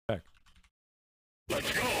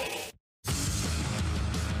Let's go! I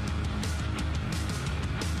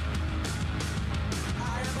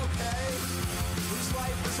am okay. Whose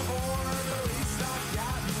life is a bore? The least I've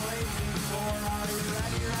gotten waiting for. Are you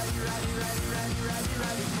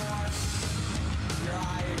ready for your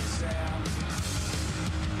eye exam?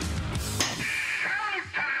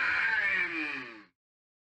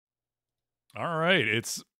 All right,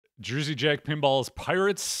 it's Jersey Jack Pinball's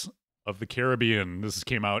Pirates of the Caribbean. This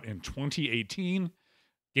came out in 2018.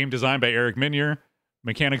 Game design by Eric Minier.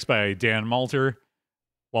 Mechanics by Dan Malter.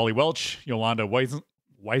 Wally Welch, Yolanda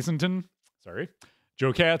Weisenton,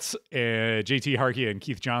 Joe Katz, JT Harkey, and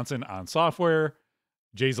Keith Johnson on software.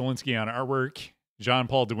 Jay Zielinski on artwork.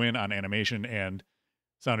 Jean-Paul DeWin on animation. And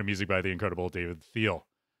sound and music by the incredible David Thiel.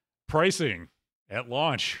 Pricing at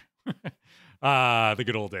launch. The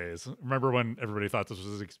good old days. Remember when everybody thought this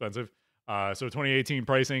was expensive? So 2018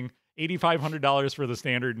 pricing, $8,500 for the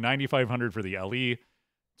standard, $9,500 for the LE,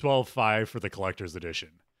 $12,500 for the collector's edition.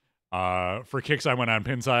 For kicks, I went on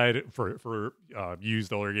Pinside. For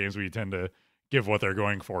used older games, we tend to give what they're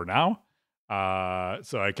going for now.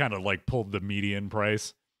 So I kind of like pulled the median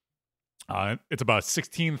price. It's about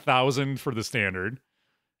 $16,000 for the standard,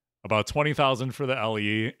 about $20,000 for the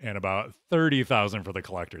LE, and about $30,000 for the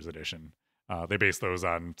collector's edition. They base those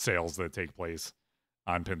on sales that take place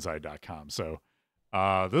on pinside.com. So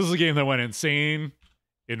this is a game that went insane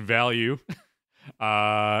in value,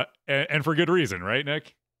 and for good reason, right,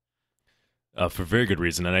 Nick? For very good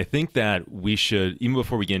reason. And I think that we should, even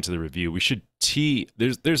before we get into the review, we should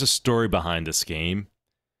there's a story behind this game.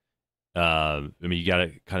 I mean, you got to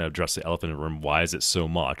kind of address the elephant in the room. Why is it so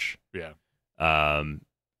much? Yeah.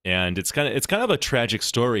 And it's kind of a tragic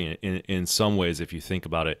story in some ways if you think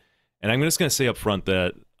about it. And I'm just going to say up front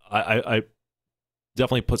that I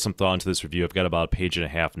definitely put some thought into this review. I've got about a page and a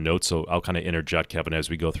half notes, so I'll kind of interject, Kevin, as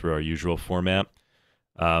we go through our usual format.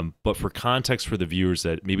 But for context for the viewers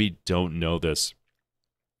that maybe don't know this,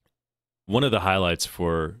 one of the highlights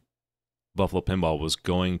for Buffalo Pinball was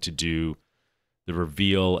going to do the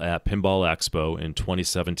reveal at Pinball Expo in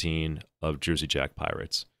 2017 of Jersey Jack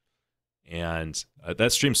Pirates. And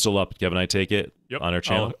that stream's still up, Kevin, I take it, on our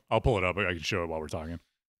channel? I'll pull it up. I can show it while we're talking.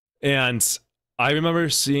 And I remember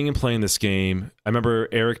seeing and playing this game. I remember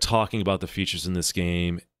Eric talking about the features in this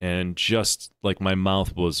game, and just like my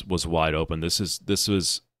mouth was wide open. This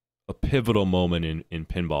was a pivotal moment in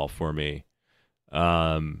pinball for me.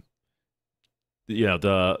 The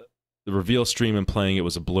reveal stream and playing it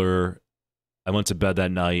was a blur. I went to bed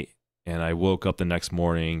that night, and I woke up the next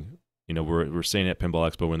morning. You know, we're staying at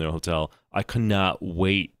Pinball Expo. We're in their hotel. I could not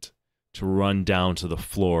wait to run down to the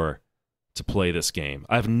floor to play this game.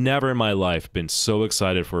 I've never in my life been so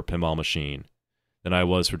excited for a pinball machine than I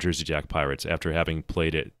was for Jersey Jack Pirates after having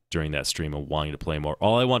played it during that stream and wanting to play more.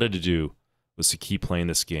 All I wanted to do was to keep playing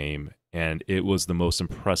this game, and it was the most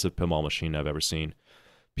impressive pinball machine I've ever seen.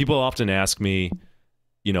 People often ask me,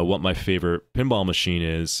 what my favorite pinball machine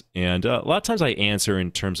is, and a lot of times I answer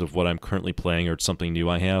in terms of what I'm currently playing or something new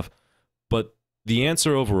I have, but the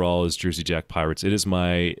answer overall is Jersey Jack Pirates. It is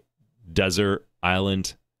my desert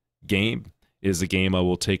island game. It is the game I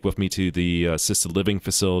will take with me to the assisted living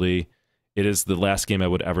facility. It is the last game I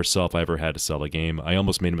would ever sell if I ever had to sell a game. I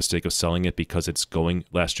almost made a mistake of selling it because it's going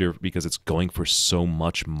for so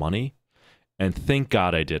much money, and thank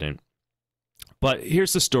God I didn't. But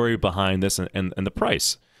here's the story behind this and the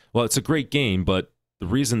price. Well, it's a great game, but the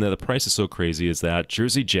reason that the price is so crazy is that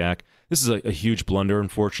Jersey Jack, this is a huge blunder,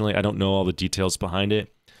 unfortunately. I don't know all the details behind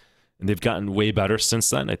it, and they've gotten way better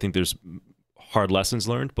since then. I think there's hard lessons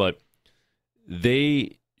learned, but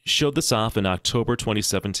they showed this off in October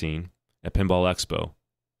 2017 at Pinball Expo.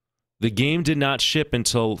 The game did not ship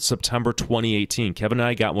until September 2018. Kevin and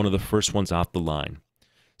I got one of the first ones off the line.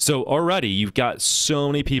 So already you've got so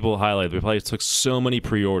many people highlighted. We probably took so many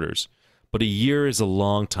pre-orders, but a year is a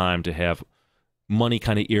long time to have money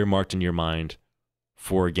kind of earmarked in your mind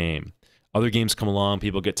for a game. Other games come along,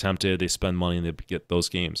 people get tempted, they spend money, and they get those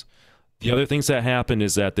games. The other things that happened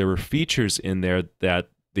is that there were features in there that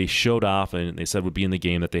they showed off and they said would be in the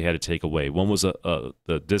game that they had to take away. One was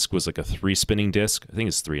the disc was like a 3 spinning disc. I think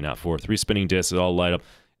it's 3, not 4. 3 spinning discs, it all light up.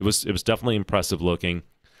 It was definitely impressive looking.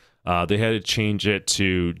 They had to change it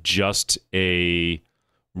to just a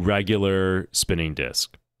regular spinning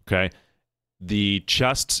disc. Okay, the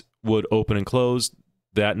chest would open and close.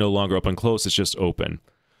 That no longer open and close. It's just open.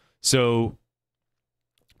 So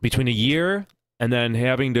between a year and then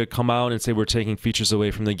having to come out and say we're taking features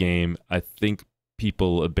away from the game, I think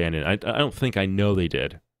people abandoned it. I don't think, I know they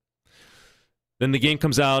did. Then the game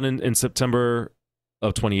comes out in September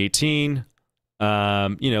of 2018.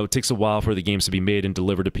 It takes a while for the games to be made and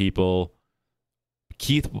delivered to people.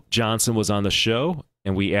 Keith Johnson was on the show,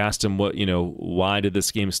 and we asked him why did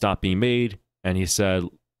this game stop being made? And he said,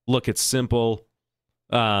 look, it's simple.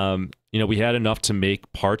 We had enough to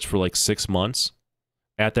make parts for like 6 months.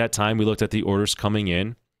 At that time, we looked at the orders coming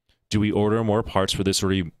in. Do we order more parts for this, or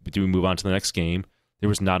do we move on to the next game? There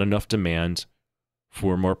was not enough demand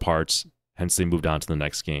for more parts, hence they moved on to the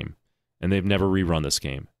next game. And they've never rerun this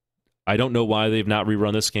game. I don't know why they've not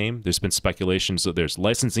rerun this game. There's been speculations that there's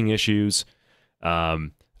licensing issues.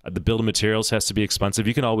 The build of materials has to be expensive.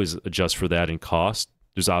 You can always adjust for that in cost.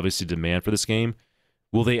 There's obviously demand for this game.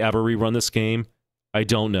 Will they ever rerun this game? I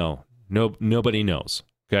don't know. Nobody knows.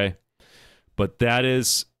 Okay, but that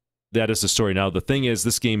is the story. Now the thing is,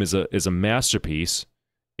 this game is a masterpiece.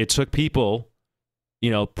 It took people,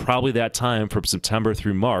 probably that time from September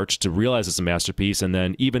through March to realize it's a masterpiece, and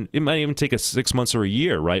then it might even take 6 months or a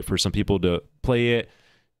year, right, for some people to play it,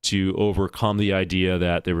 to overcome the idea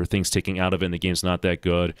that there were things taken out of it and the game's not that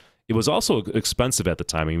good. It was also expensive at the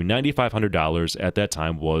time. I mean, $9,500 at that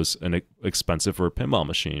time was expensive for a pinball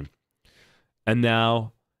machine. And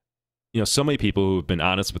now, so many people who have been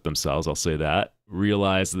honest with themselves, I'll say that,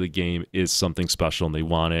 realize that the game is something special and they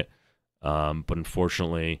want it. But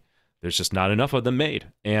unfortunately, there's just not enough of them made.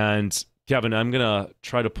 And Kevin, I'm going to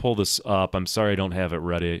try to pull this up. I'm sorry I don't have it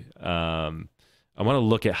ready. I want to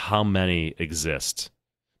look at how many exist.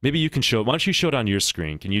 Maybe you can show it. Why don't you show it on your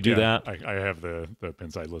screen? Can you do that? I have the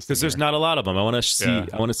Pinside list. Because there's not a lot of them. I want to see. Yeah.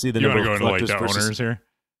 I want to see the you number of collectors go into, like, the owners here.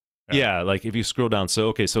 Yeah, like if you scroll down.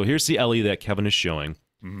 So here's the LE that Kevin is showing.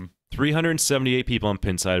 378 people on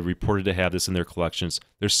Pinside reported to have this in their collections.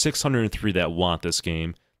 There's 603 that want this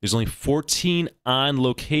game. There's only 14 on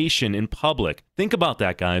location in public. Think about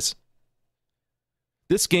that, guys.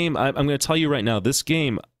 This game, I'm going to tell you right now, this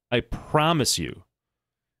game, I promise you,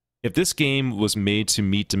 if this game was made to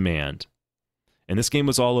meet demand, and this game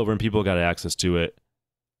was all over and people got access to it,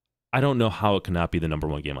 I don't know how it cannot be the number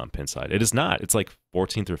one game on Pinside. It is not. It's like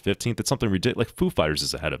 14th or 15th. It's something ridiculous. Like Foo Fighters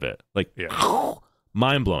is ahead of it. Like,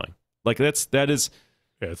 mind-blowing. Like, that is...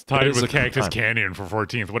 Yeah, it's tied with Cactus Canyon for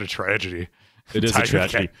 14th. What a tragedy. It is a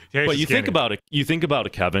tragedy. But you think about it. You think about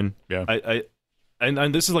it, Kevin. Yeah.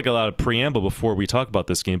 And this is like a lot of preamble before we talk about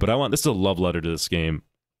this game, but this is a love letter to this game.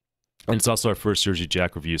 And it's also our first Jersey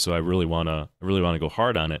Jack review, so I really want to go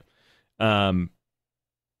hard on it.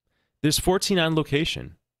 There's 14 on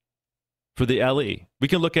location for the LE. We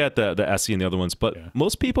can look at the SE and the other ones, but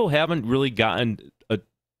most people haven't really gotten a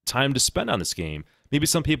time to spend on this game. Maybe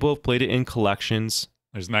some people have played it in collections.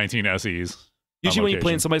 There's 19 SEs. Usually when you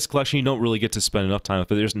play in somebody's collection, you don't really get to spend enough time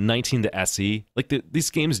with it. There's 19 to SE. Like, these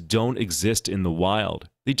games don't exist in the wild.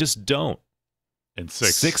 They just don't. And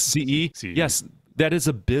 6 CE? Yes, that is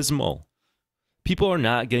abysmal. People are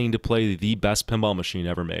not getting to play the best pinball machine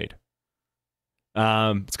ever made.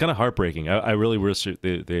 It's kind of heartbreaking. I really wish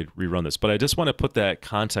they'd rerun this, but I just want to put that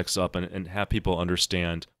context up and have people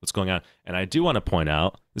understand what's going on. And I do want to point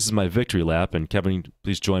out, this is my victory lap, and Kevin,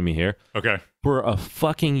 please join me here. Okay. For a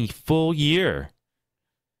fucking full year.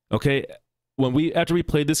 Okay, after we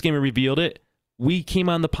played this game and revealed it, we came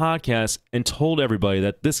on the podcast and told everybody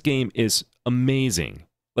that this game is amazing.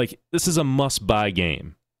 Like, this is a must-buy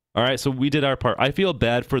game. All right, so we did our part. I feel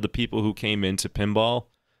bad for the people who came into pinball.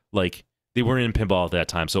 Like, they weren't in pinball at that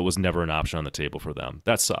time, so it was never an option on the table for them.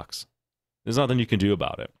 That sucks. There's nothing you can do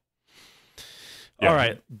about it. Yeah, all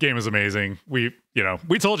right. Game is amazing. We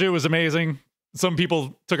told you it was amazing. Some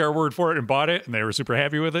people took our word for it and bought it, and they were super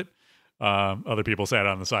happy with it. Other people sat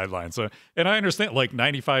on the sidelines. So, and I understand, like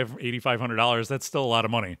 $9,500, $8,500, that's still a lot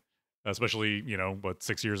of money, especially,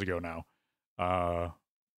 6 years ago now.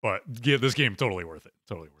 But yeah, this game, totally worth it.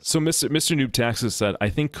 Totally worth it. So Mr. Noob Taxes said, I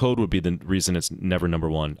think code would be the reason it's never number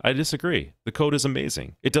one. I disagree. The code is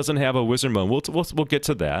amazing. It doesn't have a wizard mode. We'll get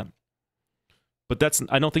to that. But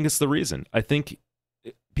I don't think it's the reason. I think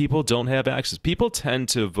people don't have access. People tend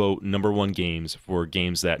to vote number one games for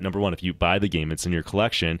games that, number one, if you buy the game, it's in your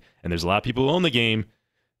collection, and there's a lot of people who own the game,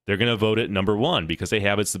 they're going to vote it number one because they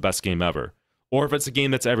have it's the best game ever. Or if it's a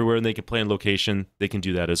game that's everywhere and they can play in location, they can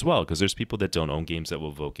do that as well, because there's people that don't own games that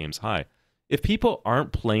will vote games high. If people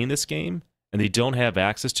aren't playing this game and they don't have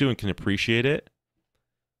access to and can appreciate it,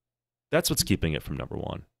 that's what's keeping it from number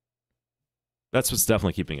one. That's what's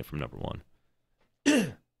definitely keeping it from number one.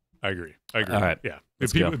 I agree. All right. Yeah.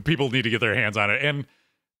 People need to get their hands on it. And,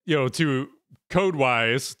 to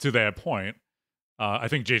code-wise, to that point, I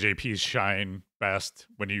think JJPs shine best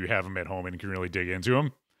when you have them at home and you can really dig into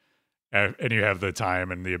them. And you have the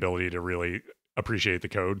time and the ability to really appreciate the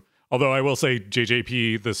code. Although I will say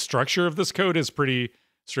JJP, the structure of this code is pretty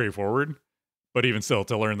straightforward. But even still,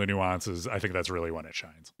 to learn the nuances, I think that's really when it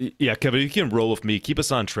shines. Yeah, Kevin, you can roll with me. Keep us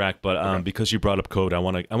on track, but Okay. because you brought up code, I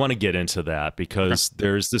want to get into that because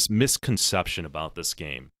there's this misconception about this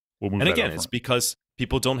game. We'll move And that again, up it's front. because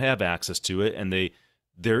people don't have access to it, and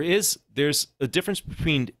there's a difference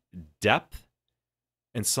between depth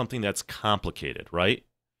and something that's complicated, right?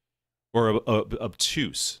 Or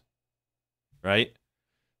obtuse, right?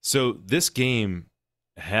 So this game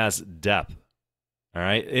has depth. All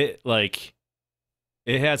right,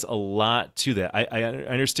 it has a lot to that. I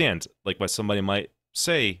understand like why somebody might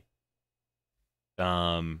say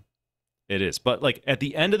it is. But like at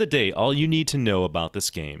the end of the day, all you need to know about this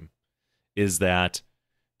game is that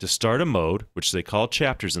to start a mode, which they call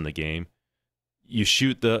chapters in the game, you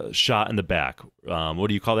shoot the shot in the back. What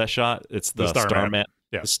do you call that shot? It's the star map.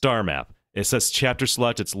 Yeah. The star map. It says chapter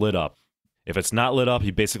select, it's lit up. If it's not lit up,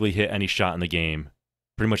 you basically hit any shot in the game.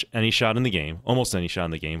 Pretty much any shot in the game, almost any shot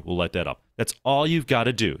in the game, will light that up. That's all you've got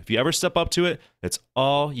to do. If you ever step up to it, that's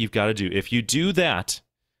all you've got to do. If you do that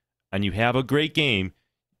and you have a great game,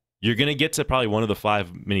 you're going to get to probably one of the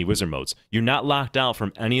 5 mini wizard modes. You're not locked out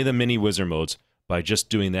from any of the mini wizard modes by just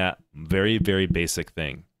doing that very, very basic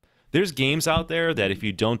thing. There's games out there that if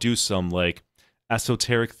you don't do some like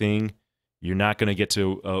esoteric thing, you're not going to get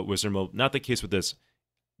to wizard mode. Not the case with this.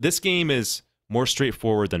 This game is more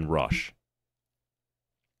straightforward than Rush.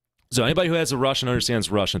 So anybody who has a Rush and understands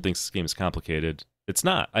Rush and thinks this game is complicated, it's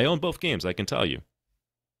not. I own both games, I can tell you.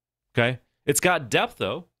 Okay? It's got depth,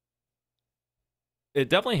 though. It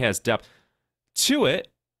definitely has depth to it.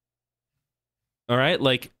 All right?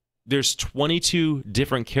 Like, there's 22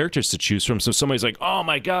 different characters to choose from. So somebody's like, oh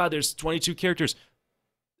my God, there's 22 characters.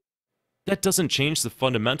 That doesn't change the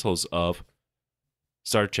fundamentals of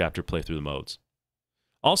start a chapter, play through the modes.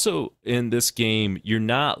 Also, in this game, you're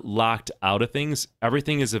not locked out of things.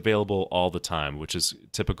 Everything is available all the time, which is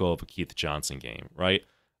typical of a Keith Johnson game, right?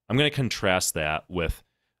 I'm going to contrast that with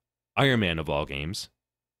Iron Man of all games.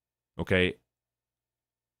 Okay?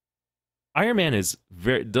 Iron Man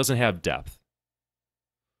doesn't have depth,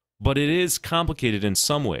 but it is complicated in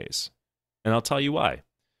some ways, and I'll tell you why.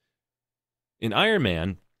 In Iron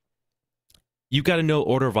Man, you've got to know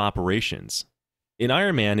order of operations. In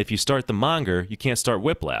Iron Man, if you start the Monger, you can't start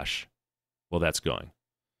Whiplash. Well, that's going.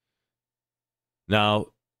 Now,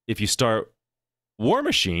 if you start War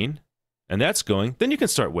Machine, and that's going, then you can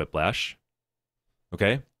start Whiplash.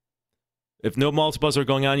 Okay? If no multiples are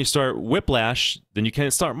going on, you start Whiplash, then you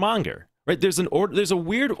can't start Monger. Right? There's a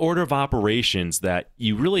weird order of operations that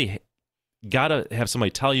you really gotta have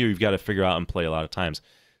somebody tell you. You've got to figure out and play a lot of times.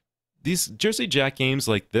 These Jersey Jack games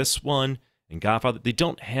like this one and Godfather, they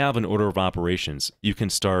don't have an order of operations. You can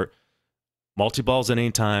start multi-balls at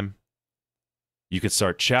any time. You can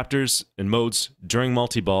start chapters and modes during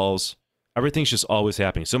multi-balls. Everything's just always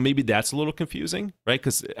happening. So maybe that's a little confusing, right?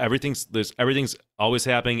 Because everything's always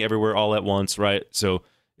happening everywhere all at once, right? So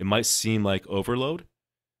it might seem like overload,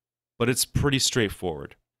 but it's pretty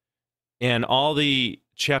straightforward. And all the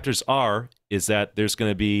chapters is that there's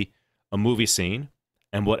going to be a movie scene,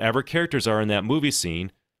 and whatever characters are in that movie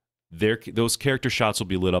scene, those character shots will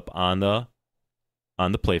be lit up on the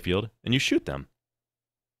playfield, and you shoot them.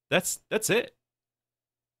 That's it.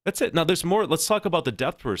 That's it. Now there's more. Let's talk about the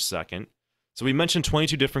depth for a second. So we mentioned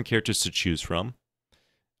 22 different characters to choose from.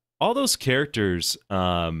 All those characters,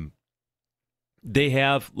 they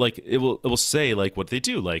have like it will say like what they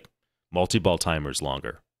do, like multi-ball timer is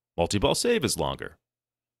longer, multi-ball save is longer.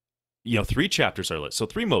 3 chapters are lit, so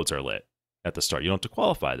 3 modes are lit at the start. You don't have to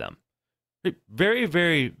qualify them. Very,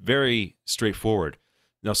 very, very straightforward.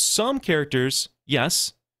 Now, some characters,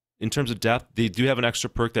 yes, in terms of depth, they do have an extra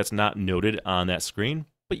perk that's not noted on that screen.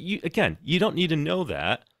 But you don't need to know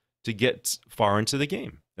that to get far into the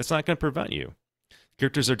game. That's not going to prevent you.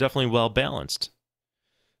 Characters are definitely well balanced.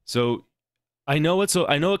 So I know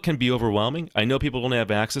it can be overwhelming. I know people don't have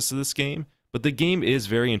access to this game, but the game is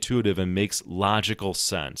very intuitive and makes logical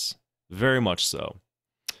sense. Very much so.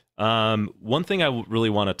 One thing I really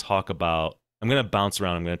want to talk about, I'm going to bounce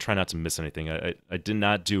around. I'm going to try not to miss anything. I did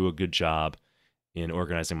not do a good job in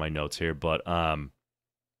organizing my notes here, but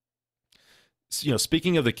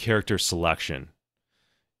speaking of the character selection,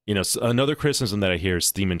 another criticism that I hear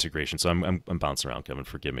is theme integration. So I'm bouncing around, Kevin,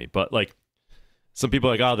 forgive me. But like some people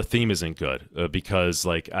are like, oh, the theme isn't good because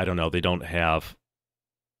like, I don't know, they don't have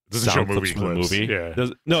doesn't show movie from the clips. movie. Yeah.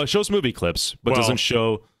 No, it shows movie clips, but doesn't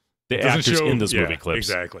show the actors in those movie clips.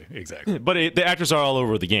 Exactly. But the actors are all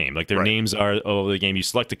over the game. Like their names are all over the game. You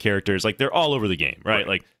select the characters. Like they're all over the game,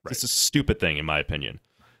 right? It's a stupid thing in my opinion.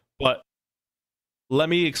 But let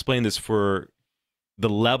me explain this for the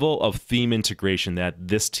level of theme integration that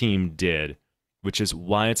this team did which is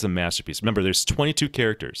why it's a masterpiece. Remember, there's 22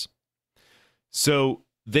 characters. So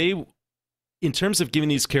they, in terms of giving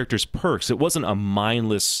these characters perks, it wasn't a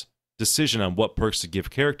mindless decision on what perks to give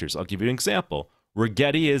characters. I'll give you an example.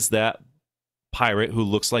 Rigetti is that pirate who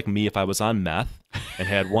looks like me if I was on meth and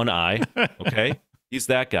had one eye. Okay? He's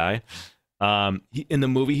that guy. In the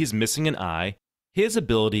movie, he's missing an eye. His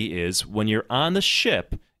ability is when you're on the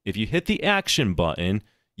ship, if you hit the action button,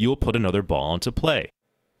 you'll put another ball into play.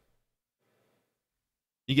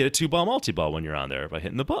 You get a 2-ball multi-ball when you're on there by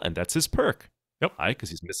hitting the button. That's his perk. Yep. Because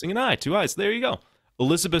he's missing an eye, 2 eyes. There you go.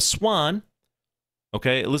 Elizabeth Swann.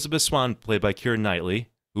 Okay, Elizabeth Swann, played by Keira Knightley,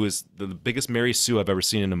 who is the biggest Mary Sue I've ever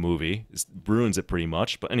seen in a movie. It ruins it pretty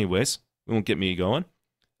much. But anyways, it won't get me going.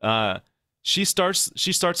 She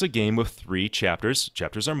starts a game with 3 chapters.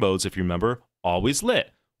 Chapters are modes, if you remember. Always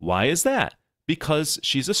lit. Why is that? Because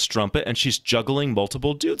she's a strumpet and she's juggling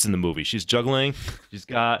multiple dudes in the movie. She's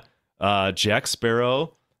got Jack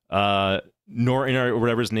Sparrow, Norton, or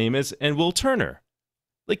whatever his name is, and Will Turner.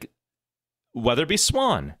 Like, Weatherby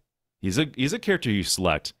Swan. He's a character you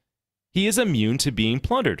select. He is immune to being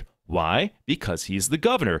plundered. Why? Because he's the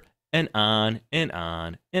governor. And on and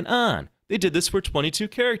on and on. They did this for 22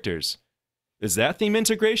 characters. Is that theme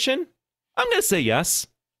integration? I'm going to say yes.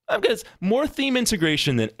 More theme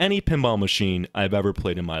integration than any pinball machine I've ever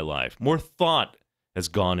played in my life. More thought has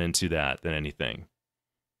gone into that than anything.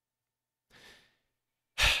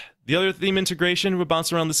 The other theme integration would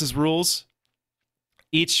bounce around. This is rules.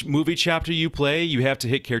 Each movie chapter you play, you have to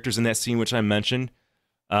hit characters in that scene, which I mentioned.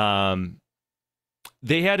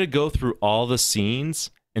 They had to go through all the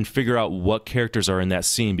scenes and figure out what characters are in that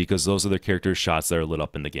scene because those are the character shots that are lit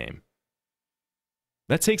up in the game.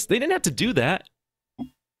 They didn't have to do that.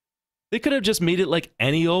 They could have just made it like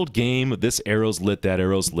any old game. This arrow's lit, that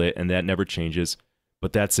arrow's lit, and that never changes.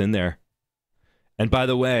 But that's in there. And by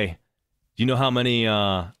the way, do you know how many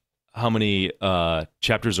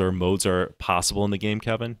chapters or modes are possible in the game,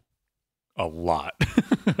 Kevin? A lot.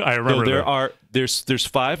 I remember. So there's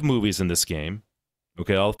 5 movies in this game.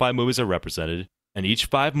 Okay, all 5 movies are represented, and each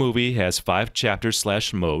 5 movie has 5 chapters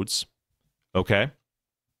 / modes. Okay,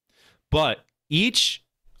 but each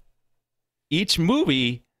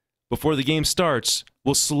movie before the game starts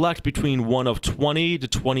will select between one of 20 to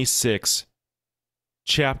 26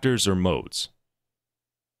 chapters or modes.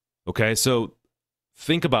 Okay, so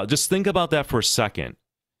think about that for a second.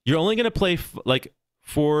 You're only going to play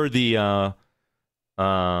for the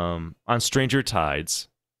on Stranger Tides.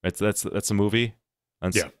 That's a movie.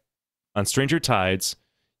 On Stranger Tides,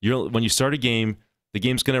 when you start a game, the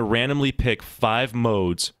game's going to randomly pick 5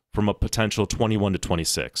 modes from a potential 21 to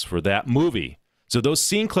 26 for that movie. So those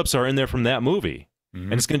scene clips are in there from that movie,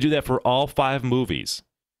 and it's going to do that for all 5 movies.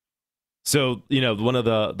 So one of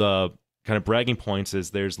the kind of bragging points is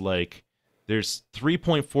there's 3.4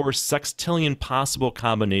 sextillion possible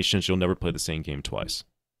combinations. You'll never play the same game twice.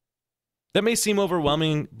 That may seem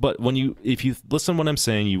overwhelming, but if you listen to what I'm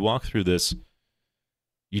saying, you walk through this,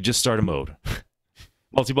 you just start a mode.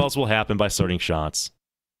 Multi-balls will happen by starting shots.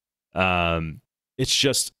 It's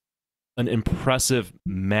just an impressive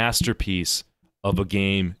masterpiece of a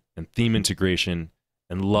game and theme integration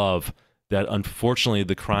and love that, unfortunately,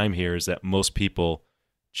 the crime here is that most people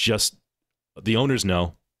the owners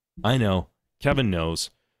know, I know, Kevin knows,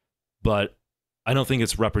 but I don't think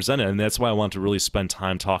it's represented, and that's why I want to really spend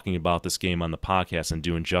time talking about this game on the podcast and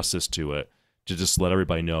doing justice to it, to just let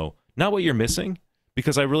everybody know, not what you're missing,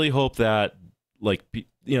 because I really hope that,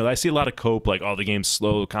 I see a lot of cope, the game's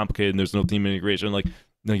slow, complicated, and there's no theme integration.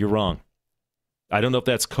 No, you're wrong. I don't know if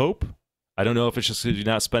that's cope. I don't know if it's just because you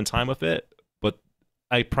not spend time with it, but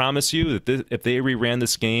I promise you that if they reran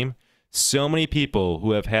this game, so many people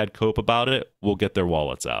who have had cope about it will get their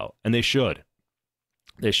wallets out, and they should.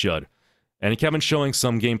 They should. And Kevin's showing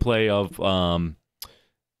some gameplay of,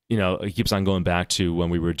 he keeps on going back to when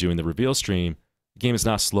we were doing the reveal stream. The game is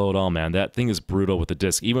not slow at all, man. That thing is brutal with the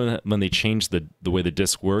disc. Even when they change the way the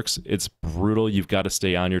disc works, it's brutal. You've got to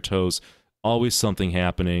stay on your toes. Always something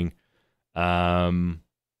happening. I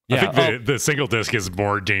think the single disc is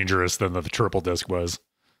more dangerous than the triple disc was.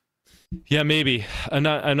 Yeah, maybe. I'm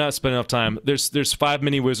not spending enough time. There's 5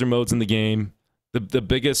 mini wizard modes in the game. The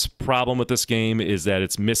biggest problem with this game is that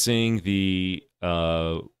it's missing the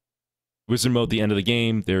wizard mode at the end of the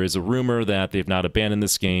game. There is a rumor that they've not abandoned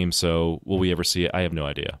this game, so will we ever see it? I have no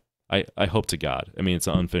idea. I hope to God. I mean, it's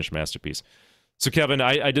an unfinished masterpiece. So, Kevin,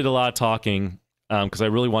 I did a lot of talking because I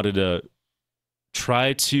really wanted to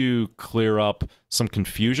try to clear up some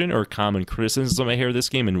confusion or common criticism I hear of this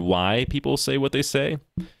game and why people say what they say.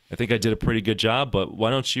 I think I did a pretty good job, but why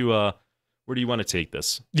don't you... where Where do you want to take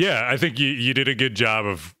this? Yeah, I think you did a good job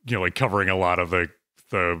of, you know, like covering a lot of the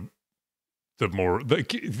more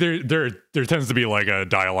there tends to be like a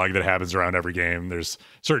dialogue that happens around every game. There's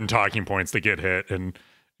certain talking points that get hit, and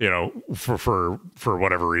you know, for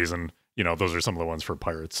whatever reason, you know, those are some of the ones for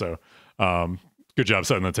pirates. So good job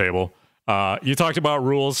setting the table. You talked about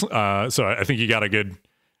rules, so I think you got a good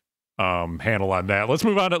handle on that. Let's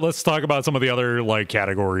move on. Let's talk about some of the other like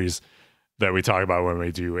categories that we talk about when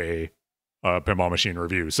we do a pinball machine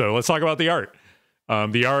review. So let's talk about the art.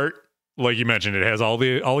 The art, like you mentioned, it has all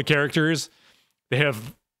the characters. They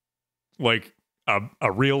have like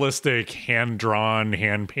a realistic hand-drawn,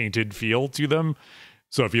 hand-painted feel to them.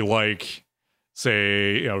 So if you like,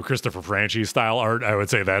 say, you know, Christopher Franchi style art, I would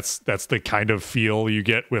say that's the kind of feel you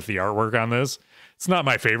get with the artwork on this. It's not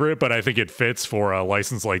my favorite, but I think it fits for a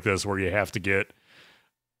license like this where you have to get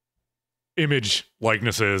image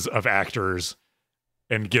likenesses of actors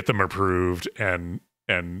and get them approved and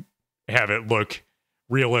have it look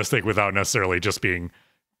realistic without necessarily just being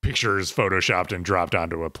pictures photoshopped and dropped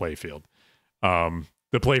onto a playfield.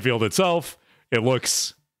 The playfield itself, it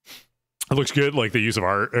looks good. Like the use of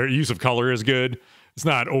art or use of color is good. It's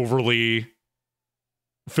not overly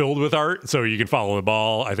filled with art, so you can follow the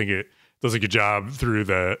ball. I think it does a good job through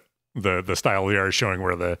the style of the art, showing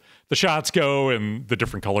where the shots go and the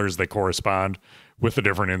different colors that correspond with the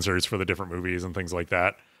different inserts for the different movies and things like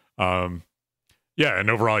that. Yeah,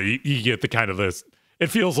 and overall you get the kind of this.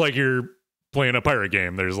 It feels like you're playing a pirate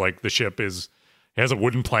game. There's like the ship has a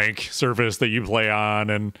wooden plank surface that you play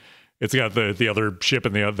on, and it's got the other ship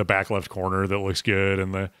in the back left corner that looks good,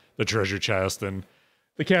 and the treasure chest, and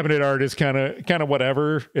the cabinet art is kind of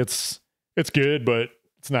whatever. It's good, but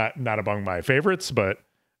it's not among my favorites. But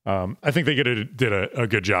I think they did a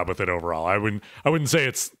good job with it overall. I wouldn't say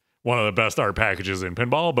it's one of the best art packages in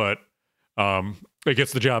pinball, but it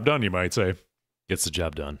gets the job done. You might say Gets the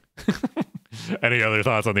job done. Any other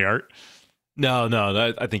thoughts on the art? No,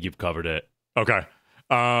 I think you've covered it. Okay.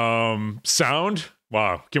 Sound.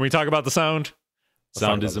 Wow. Can we talk about the sound?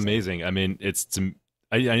 Sound is amazing. I mean,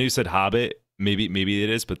 I know you said Hobbit. Maybe it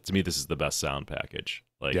is, but to me, this is the best sound package.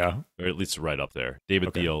 Like, yeah, or at least right up there.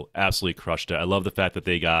 David Thiel absolutely crushed it. I love the fact that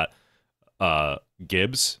they got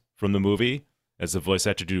Gibbs from the movie as the voice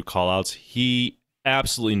actor to do call outs. He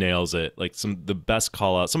absolutely nails it. Like some of the best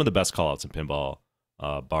call outs in pinball,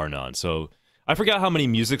 bar none. So I forgot how many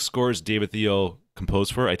music scores David Thiel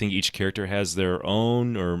composed for. I think each character has their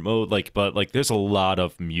own or mode, but there's a lot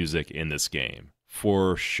of music in this game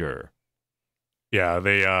for sure. Yeah,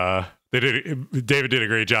 David did a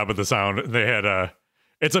great job with the sound. They had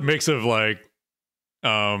it's a mix of like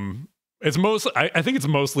I think it's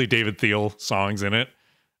mostly David Thiel songs in it,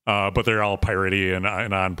 but they're all piratey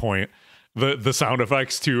and on point. The sound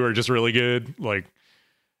effects too are just really good. Like,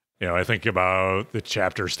 you know, I think about the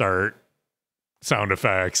chapter start sound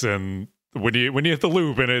effects, and when you hit the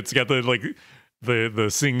loop and it's got the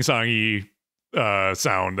sing-songy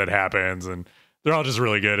sound that happens, and they're all just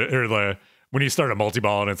really good. Or when you start a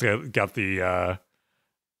multi-ball and it's got the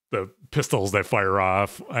pistols that fire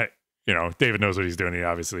off. David knows what he's doing. He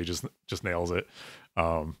obviously just nails it.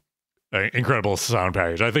 Incredible sound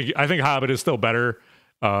package. I think Hobbit is still better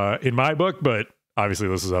in my book, but obviously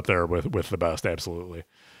this is up there with the best. Absolutely.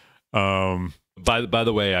 By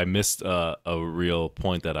the way, I missed a real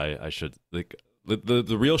point that I should like.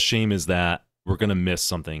 The real shame is that we're gonna miss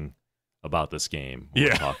something about this game when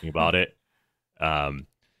we're talking about it.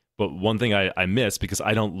 But one thing I missed, because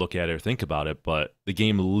I don't look at it or think about it, but the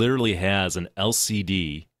game literally has an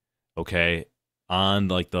LCD, okay, on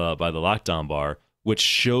by the lockdown bar, which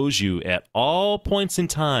shows you at all points in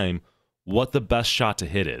time what the best shot to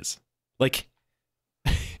hit is. Like,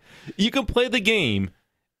 you can play the game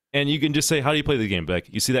and you can just say, how do you play the game?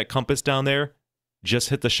 Like, you see that compass down there? Just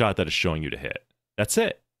hit the shot that is showing you to hit. That's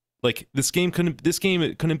it. Like, this game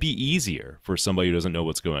couldn't be easier for somebody who doesn't know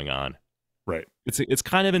what's going on. Right. It's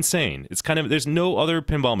kind of insane. There's no other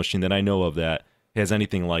pinball machine that I know of that has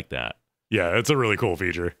anything like that. Yeah, it's a really cool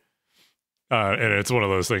feature. And it's one of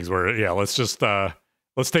those things where, let's just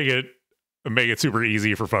let's take it and make it super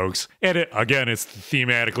easy for folks. And it's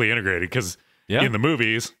thematically integrated, because in the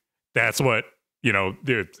movies, that's what,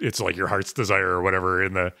 it's like your heart's desire or whatever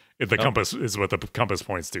in the compass is what the compass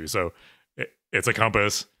points to. So it's a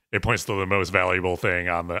compass. It points to the most valuable thing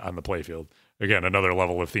on the playfield. Again, another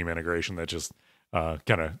level of theme integration that just kind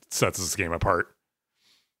of sets this game apart.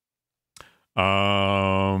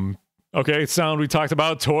 Okay, sound we talked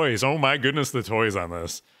about. Toys. Oh my goodness, the toys on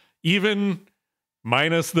this. Even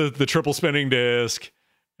minus the triple spinning disc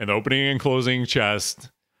and the opening and closing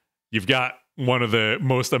chest, you've got one of the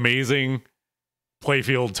most amazing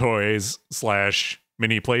playfield toys /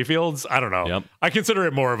 mini playfields. I don't know. Yep. I consider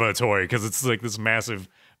it more of a toy because it's like this massive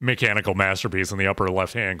mechanical masterpiece in the upper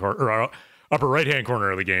left hand corner or upper right hand corner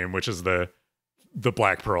of the game, which is the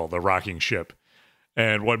Black Pearl, the rocking ship.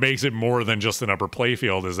 And what makes it more than just an upper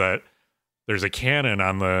playfield is that there's a cannon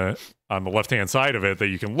on the left hand side of it that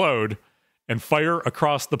you can load and fire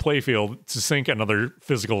across the playfield to sink another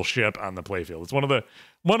physical ship on the playfield. It's one of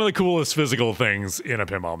the coolest physical things in a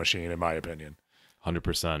pinball machine, in my opinion.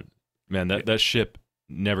 100%. Man, that ship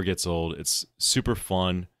never gets old. It's super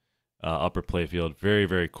fun. Upper playfield, very,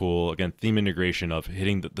 very cool. Again, theme integration of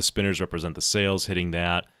hitting the spinners represent the sails, hitting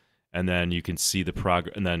that, and then you can see the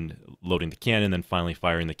progress, and then loading the cannon, then finally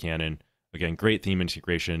firing the cannon. Again, great theme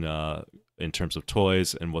integration in terms of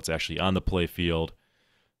toys and what's actually on the playfield.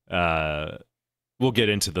 We'll get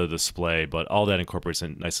into the display, but all that incorporates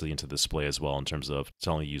nicely into the display as well in terms of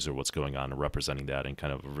telling the user what's going on and representing that in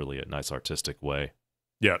kind of a really a nice artistic way.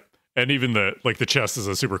 Yeah, and even the chest is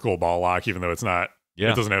a super cool ball lock, even though it's not.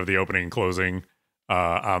 Yeah. It doesn't have the opening and closing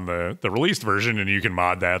on the released version, and you can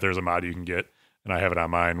mod that. There's a mod you can get, and I have it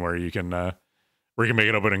on mine where you can make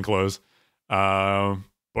it open and close. But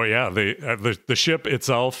yeah, the ship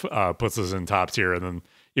itself puts us in top tier, and then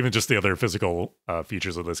even just the other physical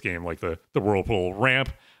features of this game, like the whirlpool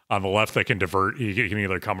ramp on the left that can divert. You can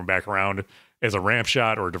either come back around as a ramp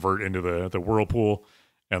shot or divert into the whirlpool,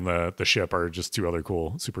 and the ship are just two other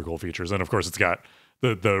super cool features. And of course, it's got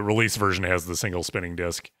the release version has the single spinning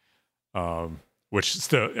disc, which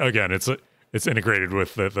still, again, it's integrated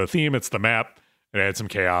with the theme. It's the map. It adds some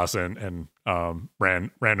chaos and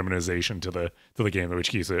randomization to the game, which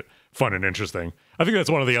keeps it fun and interesting. I think that's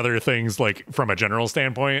one of the other things, like from a general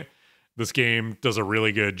standpoint, this game does a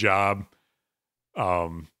really good job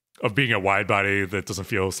of being a wide body that doesn't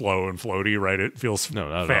feel slow and floaty, right? It feels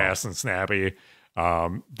fast and snappy.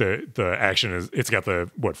 The action it's got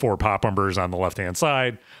the 4 pop bumpers on the left hand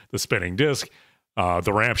side, the spinning disc.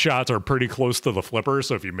 The ramp shots are pretty close to the flipper,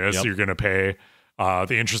 so if you miss, you're gonna pay.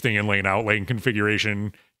 The interesting in-lane out-lane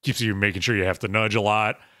configuration keeps you making sure you have to nudge a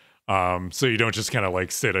lot, so you don't just kind of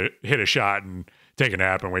like hit a shot and take a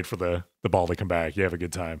nap and wait for the ball to come back. You have a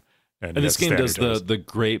good time. And this game does the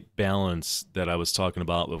great balance that I was talking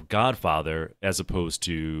about with Godfather, as opposed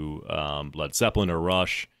to Led Zeppelin or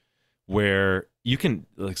Rush, where you can,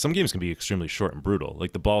 like, some games can be extremely short and brutal.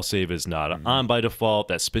 Like the ball save is not on by default.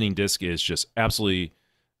 That spinning disc is just absolutely,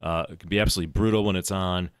 it can be absolutely brutal when it's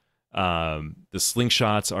on. The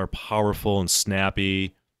slingshots are powerful and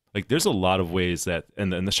snappy. Like there's a lot of ways that,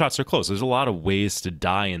 and the shots are close. There's a lot of ways to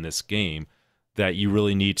die in this game that you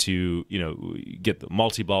really need to, get the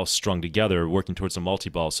multi-ball strung together, working towards a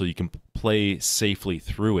multi-ball so you can play safely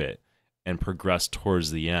through it and progress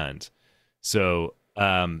towards the end. So,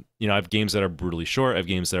 I have games that are brutally short, I have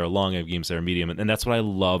games that are long, I have games that are medium, and that's what I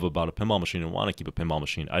love about a pinball machine and want to keep a pinball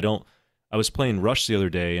machine. I was playing Rush the other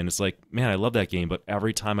day, and it's like, man, I love that game, but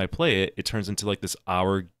every time I play it, it turns into like this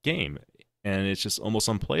hour game, and it's just almost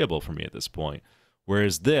unplayable for me at this point.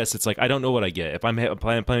 Whereas this, it's like, I don't know what I get. If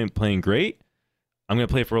I'm playing great, I'm going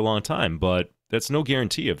to play for a long time, but that's no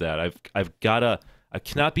guarantee of that. I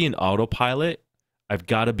cannot be an autopilot. I've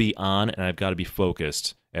got to be on, and I've got to be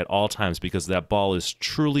focused at all times, because that ball is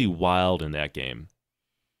truly wild in that game.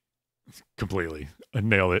 Completely. I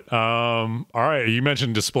nailed it. All right, you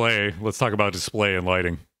mentioned display. Let's talk about display and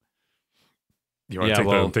lighting. You want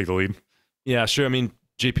to take the lead? Yeah, sure. I mean,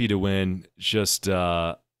 JP to win. Just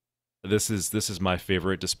this is my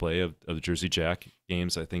favorite display of the Jersey Jack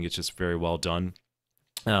games. I think it's just very well done.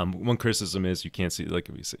 One criticism is you can't see, like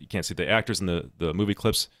we said, you can't see the actors in the movie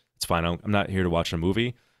clips. It's fine. I'm not here to watch a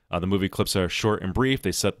movie. The movie clips are short and brief.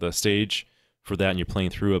 They set the stage for that, and you're playing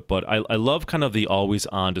through it. But I love kind of the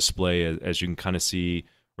always-on display, as you can kind of see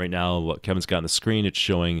right now what Kevin's got on the screen. It's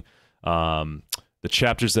showing the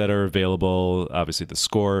chapters that are available, obviously the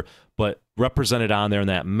score, but represented on there in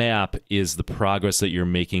that map is the progress that you're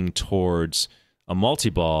making towards a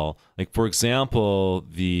multi-ball. Like, for example,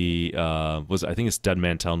 I think it's Dead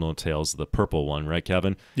Man Tell No Tales, the purple one, right,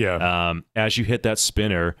 Kevin? Yeah. As you hit that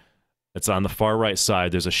spinner, it's on the far right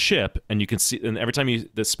side. There's a ship, and you can see, and every time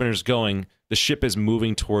the spinner's going, the ship is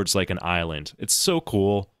moving towards like an island. It's so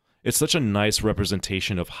cool. It's such a nice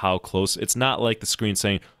representation of how close. It's not like the screen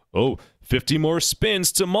saying, "Oh, 50 more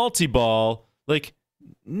spins to multi-ball." Like,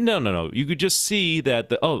 no. You could just see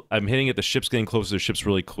that I'm hitting it. The ship's getting closer. The ship's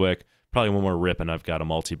really quick. Probably one more rip, and I've got a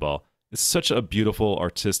multi-ball. It's such a beautiful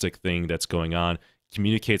artistic thing that's going on.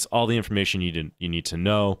 Communicates all the information you need to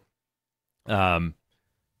know.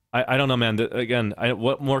 I don't know, man. Again,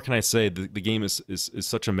 what more can I say? The game is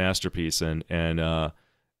such a masterpiece, and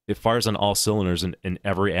it fires on all cylinders in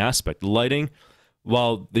every aspect. The lighting,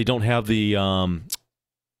 while they don't have the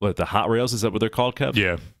the hot rails, is that what they're called, Kev?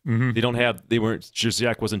 Yeah. Jersey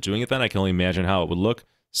Jack wasn't doing it then. I can only imagine how it would look.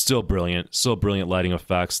 Still brilliant lighting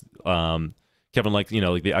effects. Kevin, like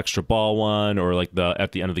the extra ball one, or like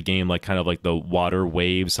at the end of the game, like kind of like the water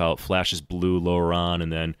waves, how it flashes blue lower on, and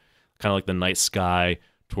then kind of like the night sky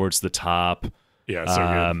towards the top. Yeah,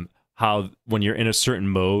 so good. How when you're in a certain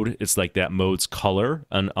mode, it's like that mode's color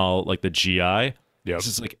and all like the GI. Yeah, it's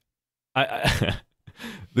just like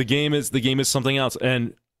the game is something else.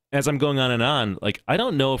 And as I'm going on and on, like I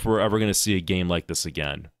don't know if we're ever going to see a game like this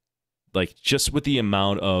again. Like just with the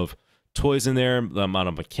amount of toys in there, the amount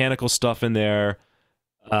of mechanical stuff in there,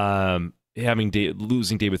 losing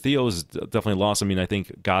David Theo is definitely a loss. I mean, I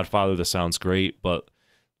think Godfather, this sounds great, but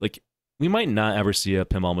like we might not ever see a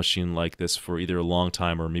pinball machine like this for either a long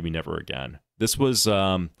time or maybe never again. This was,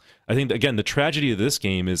 I think, again, the tragedy of this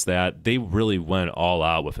game is that they really went all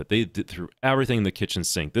out with it. They threw everything in the kitchen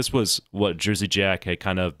sink. This was what Jersey Jack had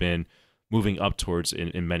kind of been moving up towards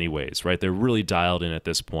in many ways, right? They're really dialed in at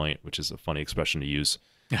this point, which is a funny expression to use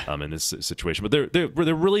in this situation. But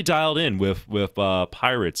they're really dialed in with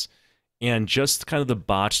Pirates, and just kind of the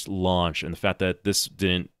botched launch and the fact that this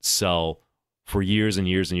didn't sell for years and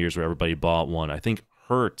years and years where everybody bought one, I think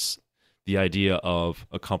hurts the idea of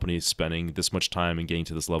a company spending this much time and getting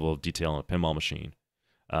to this level of detail in a pinball machine.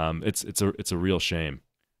 It's a real shame.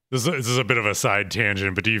 This is a bit of a side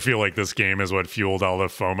tangent, but do you feel like this game is what fueled all the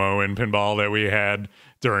FOMO in pinball that we had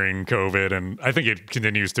during COVID? And I think it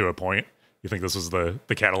continues to a point. You think this was the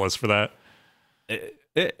catalyst for that?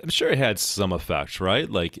 I'm sure it had some effect, right?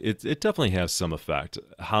 Like it definitely has some effect.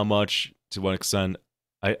 How much, to what extent,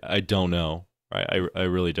 I don't know, right? I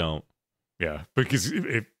really don't. Yeah, because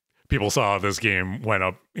if people saw this game went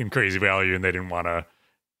up in crazy value and they didn't want to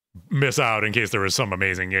miss out in case there was some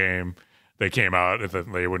amazing game they came out, if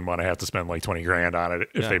they wouldn't want to have to spend like 20 grand on it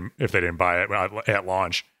if they didn't buy it at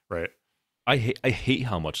launch, right? I hate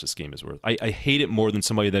how much this game is worth. I hate it more than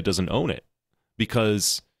somebody that doesn't own it,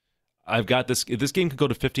 because I've got this game could go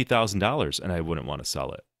to $50,000 and I wouldn't want to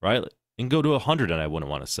sell it, right? And go to 100 and I wouldn't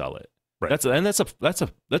want to sell it. Right.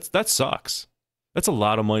 That sucks. That's a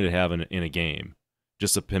lot of money to have in a game.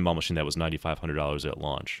 Just a pinball machine that was $9,500 at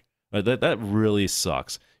launch. Right? That really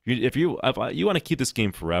sucks. If you want to keep this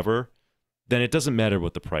game forever, then it doesn't matter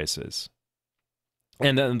what the price is.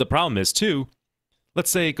 And then the problem is too, let's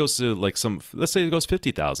say it goes to let's say it goes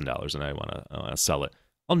 $50,000 and I want to sell it.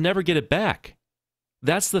 I'll never get it back.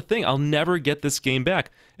 That's the thing. I'll never get this game back.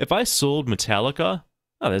 If I sold Metallica,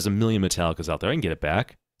 there's a million Metallicas out there. I can get it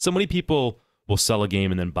back. So many people will sell a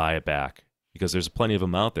game and then buy it back because there's plenty of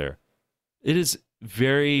them out there. It is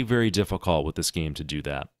very, very difficult with this game to do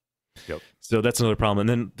that. Yep. So that's another problem.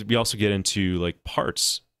 And then we also get into like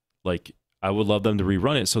parts. Like I would love them to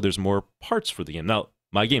rerun it so there's more parts for the game. Now,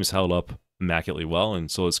 my game's held up immaculately well, and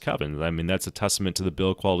so is Kevin. I mean, that's a testament to the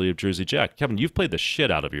build quality of Jersey Jack. Kevin, you've played the shit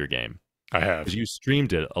out of your game. I have. Because you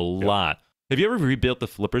streamed it a lot. Have you ever rebuilt the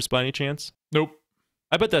flippers by any chance? Nope.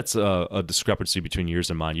 I bet that's a discrepancy between yours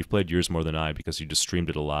and mine. You've played yours more than I because you just streamed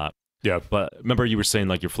it a lot. Yeah. But remember you were saying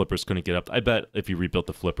like your flippers couldn't get up. I bet if you rebuilt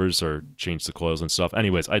the flippers or changed the coils and stuff.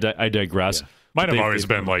 Anyways, I digress. Yeah. Mine have always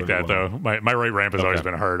been like that, though. My right ramp has always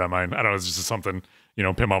been hard on mine. I don't know, it's just something,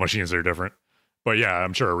 pinball machines are different. But yeah,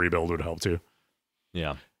 I'm sure a rebuild would help too.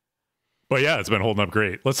 Yeah. But yeah, it's been holding up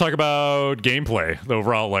great. Let's talk about gameplay. The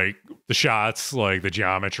overall, like the shots, like the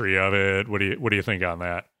geometry of it. What do you think on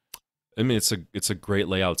that? I mean, it's a great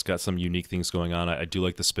layout. It's got some unique things going on. I do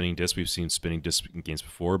like the spinning disc. We've seen spinning disc in games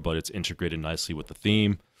before, but it's integrated nicely with the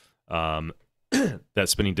theme. That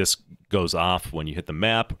spinning disc goes off when you hit the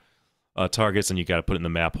map targets, and you got to put it in the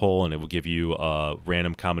map hole, and it will give you a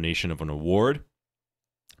random combination of an award.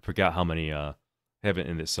 I forgot how many. I have it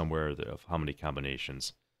in this somewhere of how many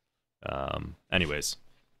combinations. Anyways,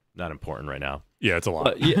 not important right now. Yeah, it's a lot.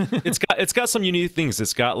 But yeah, it's got some unique things.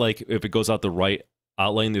 It's got like if it goes out the right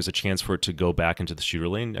out lane, there's a chance for it to go back into the shooter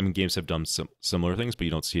lane. I mean, games have done some similar things, but you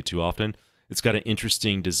don't see it too often. It's got an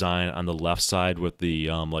interesting design on the left side with the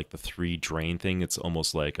like the 3 drain thing. It's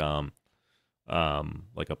almost like a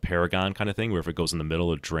paragon kind of thing, where if it goes in the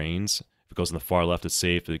middle, it drains. If it goes in the far left, it's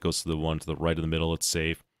safe. If it goes to the one to the right of the middle, it's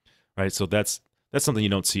safe. Right. So that's something you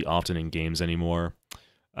don't see often in games anymore.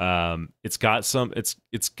 It's got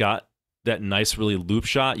that nice really loop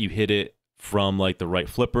shot. You hit it from like the right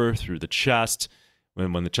flipper through the chest.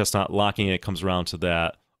 When the chest's not locking it comes around to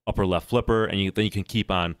that upper left flipper, and then you can keep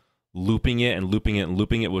on looping it and looping it and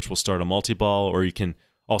looping it, which will start a multi-ball. Or you can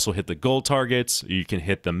also hit the gold targets, or you can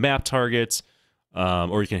hit the map targets,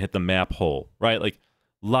 or you can hit the map hole, right? Like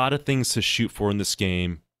a lot of things to shoot for in this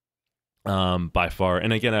game. by far.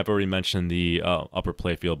 And again, I've already mentioned the upper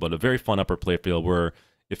playfield, but a very fun upper playfield where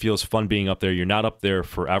it feels fun being up there. You're not up there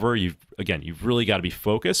forever. You've really got to be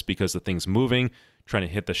focused because the thing's moving, trying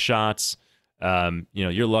to hit the shots.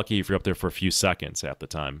 You're lucky if you're up there for a few seconds half the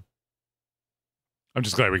time. I'm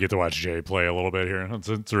just glad we get to watch Jay play a little bit here.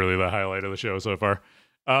 It's really the highlight of the show so far.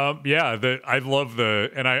 I love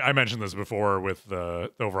and I mentioned this before with the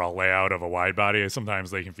overall layout of a wide body.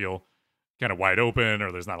 Sometimes they can feel kind of wide open,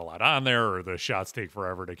 or there's not a lot on there, or the shots take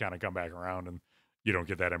forever to kind of come back around, and you don't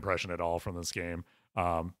get that impression at all from this game.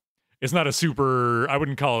 It's not I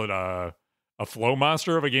wouldn't call it a flow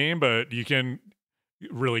monster of a game, but you can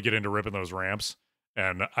really get into ripping those ramps.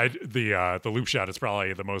 And the loop shot is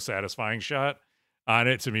probably the most satisfying shot on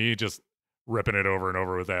it to me, just ripping it over and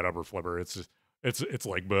over with that upper flipper. It's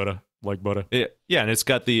like butter. Yeah, and it's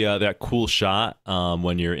got the that cool shot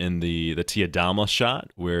when you're in the Tiadama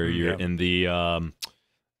shot where you're in the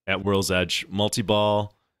at World's Edge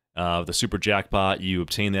multi-ball, the super jackpot. You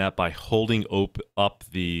obtain that by holding up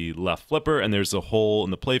the left flipper, and there's a hole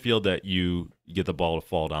in the playfield that you get the ball to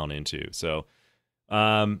fall down into. So,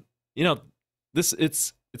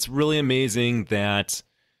 it's really amazing that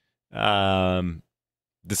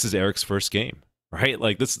this is Eric's first game, right?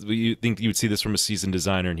 Like this, you think you would see this from a seasoned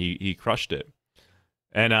designer, and he crushed it.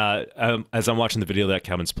 And as I'm watching the video that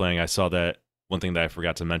Kevin's playing, I saw that one thing that I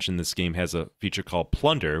forgot to mention. This game has a feature called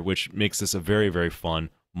Plunder, which makes this a very, very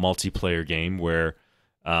fun multiplayer game where,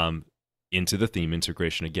 into the theme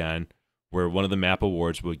integration again, where one of the map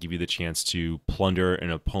awards will give you the chance to plunder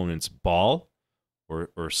an opponent's ball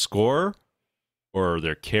or score or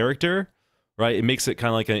their character. Right, it makes it kind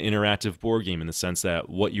of like an interactive board game in the sense that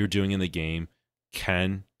what you're doing in the game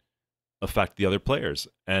can affect the other players,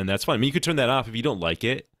 and that's fine. I mean, you could turn that off if you don't like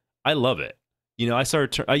it. I love it.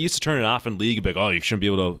 I used to turn it off in League and be like, oh, you shouldn't be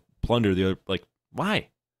able to plunder the other. Like, why?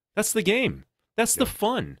 That's the game. That's the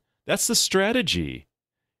fun. That's the strategy,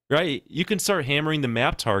 right? You can start hammering the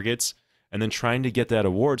map targets and then trying to get that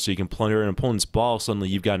award so you can plunder an opponent's ball. Suddenly,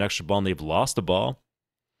 you've got an extra ball and they've lost the ball.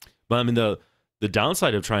 But I mean, the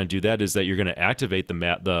downside of trying to do that is that you're going to activate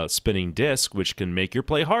the spinning disc, which can make your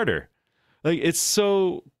play harder. Like, it's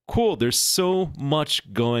so cool. There's so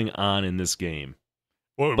much going on in this game,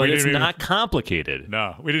 but it's not complicated.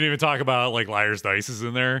 No, we didn't even talk about like Liar's Dice is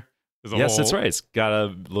in there. Yes, that's right. It's got a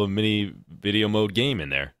little mini video mode game in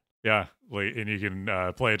there. Yeah, and you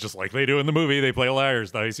can play it just like they do in the movie. They play Liar's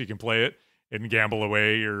Dice. You can play it and gamble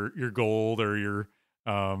away your gold or your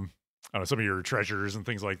some of your treasures and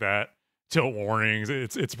things like that. Tilt warnings.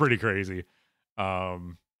 It's pretty crazy.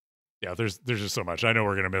 There's just so much. I know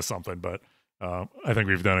we're gonna miss something, but I think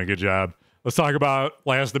we've done a good job. Let's talk about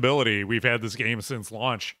Last Ability. We've had this game since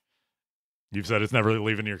launch. You've said it's never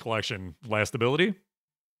leaving your collection. Last Ability?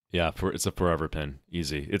 Yeah, it's a forever pin.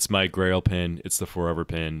 Easy. It's my grail pin. It's the forever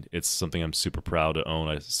pin. It's something I'm super proud to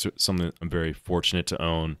own. Something I'm very fortunate to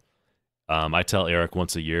own. I tell Eric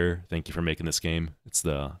once a year, thank you for making this game.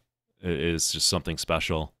 It is just something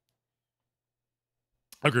special.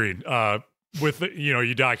 Agreed.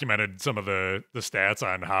 You documented some of the stats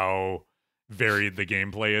on how varied the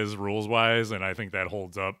gameplay is rules wise, and I think that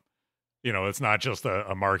holds up. It's not just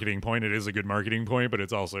a marketing point. It is a good marketing point, but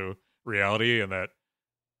it's also reality, and that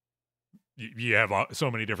you have so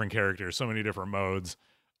many different characters, so many different modes,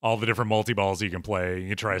 all the different multi-balls you can play. You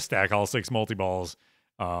can try to stack all 6 multi-balls.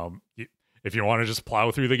 If you want to just plow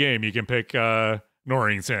through the game, you can pick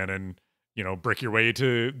Norrington and brick your way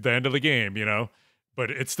to the end of the game. But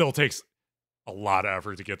it still takes a lot of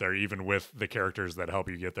effort to get there, even with the characters that help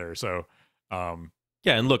you get there. So, yeah,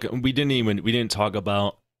 and look, we didn't talk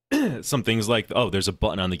about some things like, oh, there's a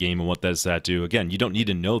button on the game and what does that do? Again, you don't need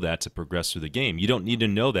to know that to progress through the game. You don't need to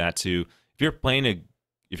know that to if you're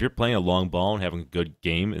playing a long ball and having a good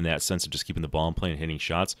game in that sense of just keeping the ball and playing and hitting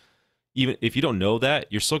shots. Even if you don't know that,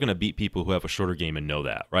 you're still going to beat people who have a shorter game and know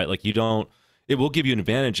that, right? Like it will give you an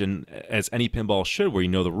advantage, and as any pinball should, where you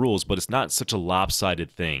know the rules, but it's not such a lopsided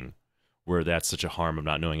thing where that's such a harm of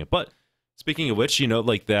not knowing it. But speaking of which,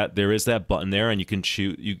 like that, there is that button there, and you can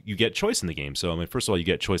choose. You get choice in the game. So I mean, first of all, you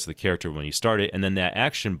get choice of the character when you start it, and then that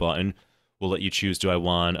action button will let you choose. Do I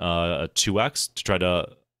want a 2x to try to,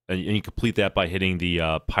 and you complete that by hitting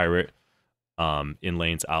the pirate in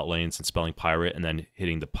lanes, out lanes, and spelling pirate, and then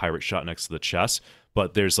hitting the pirate shot next to the chest.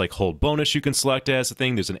 But there's like hold bonus you can select as a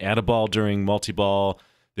thing. There's an add a ball during multi-ball.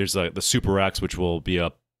 There's the Super X, which will be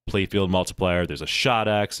a playfield multiplier. There's a shot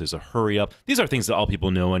X. There's a hurry up. These are things that all people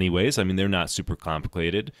know anyways. I mean, they're not super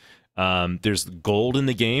complicated. There's gold in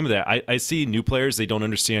the game that I see new players, they don't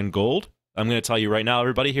understand gold. I'm going to tell you right now,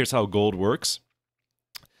 everybody, here's how gold works.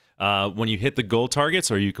 When you hit the gold targets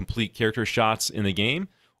or you complete character shots in the game,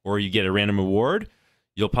 or you get a random reward,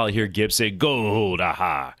 you'll probably hear Gibbs say, gold,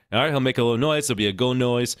 aha. All right, he'll make a little noise. There'll be a gold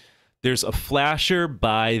noise. There's a flasher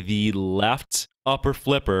by the left upper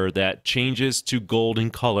flipper that changes to golden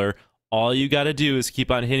color. All you got to do is keep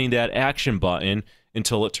on hitting that action button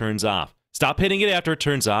until it turns off. Stop hitting it after it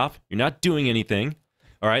turns off. You're not doing anything.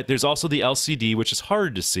 All right, there's also the LCD, which is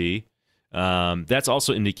hard to see. That's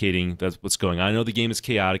also indicating that's what's going on. I know the game is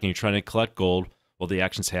chaotic and you're trying to collect gold while the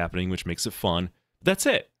action's happening, which makes it fun. But that's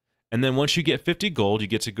it. And then once you get 50 gold, you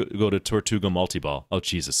get to go to Tortuga Multiball. Oh,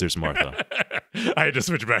 Jesus, there's Martha. I had to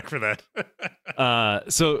switch back for that.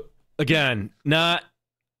 So, again, not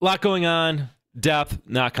a lot going on. Depth,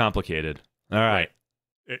 not complicated. All right.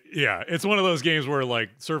 Yeah, it's one of those games where, like,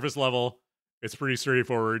 surface level, it's pretty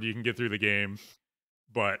straightforward. You can get through the game.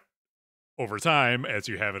 But over time, as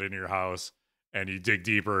you have it in your house and you dig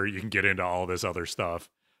deeper, you can get into all this other stuff,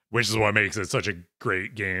 which is what makes it such a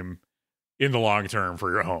great game in the long term for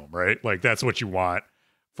your home, right? Like, that's what you want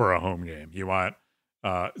for a home game. You want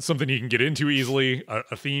something you can get into easily,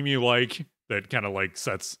 a theme you like that kind of like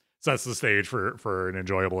sets the stage for an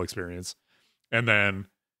enjoyable experience. And then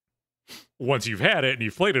once you've had it and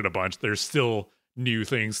you've played it a bunch, there's still new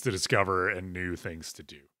things to discover and new things to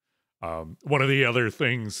do. One of the other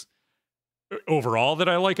things overall that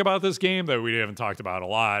I like about this game that we haven't talked about a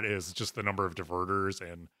lot is just the number of diverters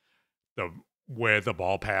and the way the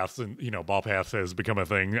ball paths, and ball paths has become a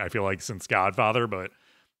thing, I feel like, since Godfather, but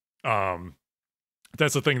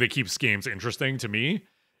that's the thing that keeps games interesting to me,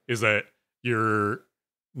 is that you're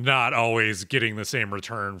not always getting the same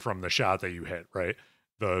return from the shot that you hit, right?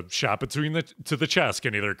 The shot to the chest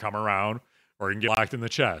can either come around or you can get locked in the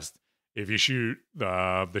chest. If you shoot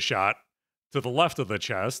the shot to the left of the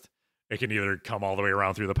chest, it can either come all the way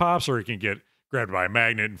around through the pops or it can get grabbed by a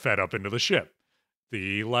magnet and fed up into the ship.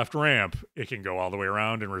 The left ramp, it can go all the way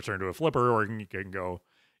around and return to a flipper, or it can go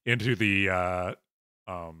into the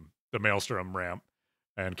maelstrom ramp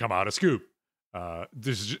and come out a scoop.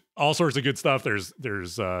 There's all sorts of good stuff.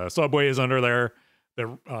 There's subways under there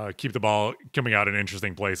that keep the ball coming out in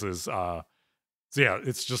interesting places. So yeah,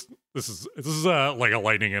 it's just this is like a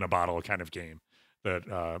lightning in a bottle kind of game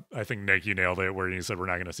that I think, Nick, you nailed it where you said we're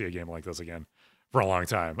not going to see a game like this again for a long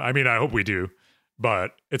time. I mean, I hope we do,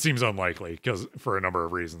 but it seems unlikely because for a number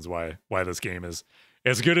of reasons why this game is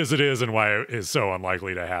as good as it is and why it is so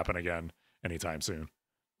unlikely to happen again anytime soon.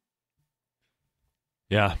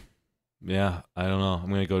 Yeah, I don't know. I'm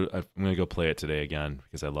gonna go play it today again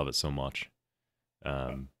because I love it so much.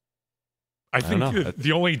 I think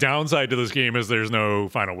the only downside to this game is there's no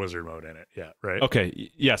Final Wizard mode in it yet, right?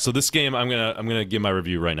 Okay, yeah. So this game, I'm gonna give my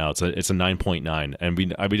review right now. It's a 9.9, and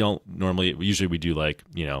we don't normally. Usually we do like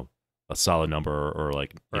a solid number or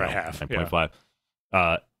like or a half 9.5.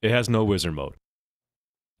 Yeah. It has no Wizard mode.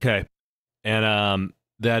 Okay, and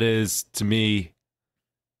that is, to me,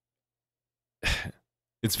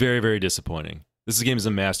 it's very, very disappointing. This game is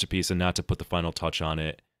a masterpiece, and not to put the final touch on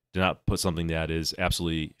it, do not put something that is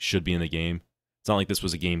absolutely should be in the game. It's not like this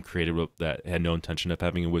was a game created that had no intention of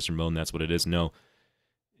having a wizard mode, and that's what it is. No,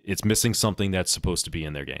 it's missing something that's supposed to be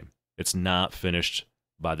in their game. It's not finished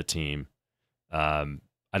by the team. I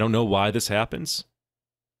don't know why this happens.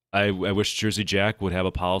 I wish Jersey Jack would have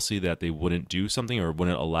a policy that they wouldn't do something or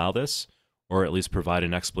wouldn't allow this, or at least provide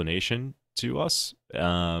an explanation to us.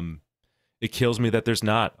 It kills me that there's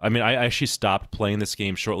not. I mean, I actually stopped playing this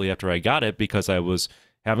game shortly after I got it because I was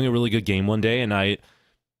having a really good game one day, and I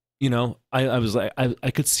was like,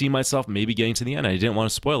 I could see myself maybe getting to the end. I didn't want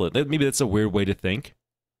to spoil it. Maybe that's a weird way to think.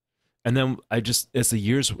 And then as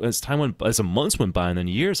the months went by and then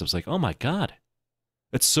years, I was like, oh my God,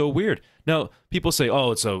 that's so weird. Now, people say,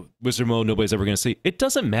 oh, it's a wizard mode nobody's ever going to see. It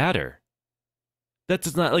doesn't matter. That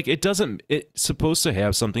does not, it's supposed to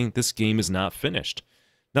have something. This game is not finished.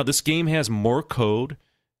 Now, this game has more code,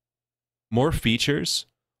 more features,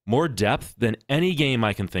 more depth than any game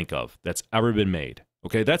I can think of that's ever been made.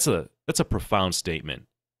 Okay, that's a profound statement.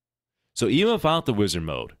 So even without the wizard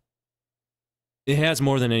mode, it has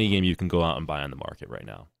more than any game you can go out and buy on the market right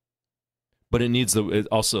now. But it's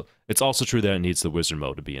also true that it needs the wizard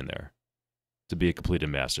mode to be in there, to be a completed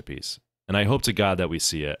masterpiece. And I hope to God that we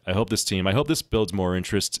see it. I hope this builds more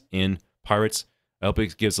interest in Pirates. I hope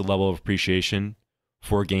it gives a level of appreciation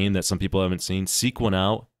for a game that some people haven't seen. Seek one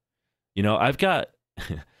out. I've got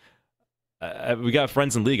we got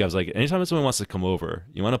friends in League. I was like, anytime someone wants to come over,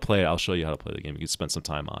 you want to play it, I'll show you how to play the game. You can spend some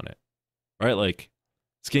time on it. Right? Like,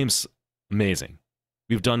 this game's amazing.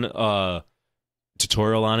 We've done a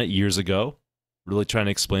tutorial on it years ago, really trying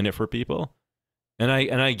to explain it for people. And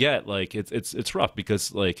I get, like, it's rough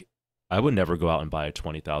because, like, I would never go out and buy a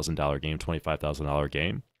 $20,000 game, $25,000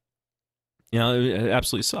 game. You know, it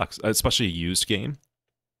absolutely sucks, especially a used game.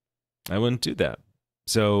 I wouldn't do that.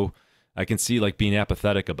 So I can see like being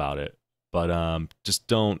apathetic about it, but just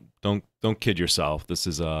don't kid yourself. This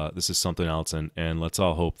is something else, and let's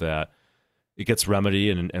all hope that it gets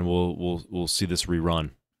remedied, and we'll see this rerun.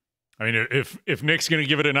 I mean, if Nick's going to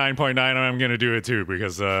give it a 9.9, I'm going to do it too,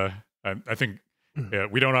 because I think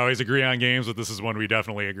we don't always agree on games, but this is one we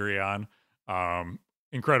definitely agree on.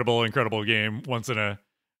 Incredible game, once in a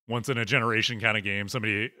generation kind of game.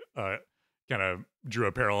 Somebody kind of drew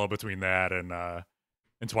a parallel between that and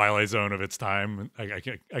Twilight Zone of its time. I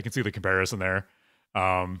can see the comparison there.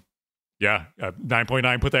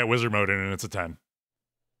 9.9. Put that wizard mode in, and it's a 10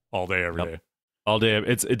 all day, every day. All day.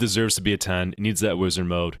 It deserves to be a 10. It needs that wizard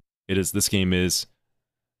mode. This game is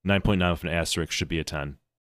 9.9 with an asterisk, should be a 10.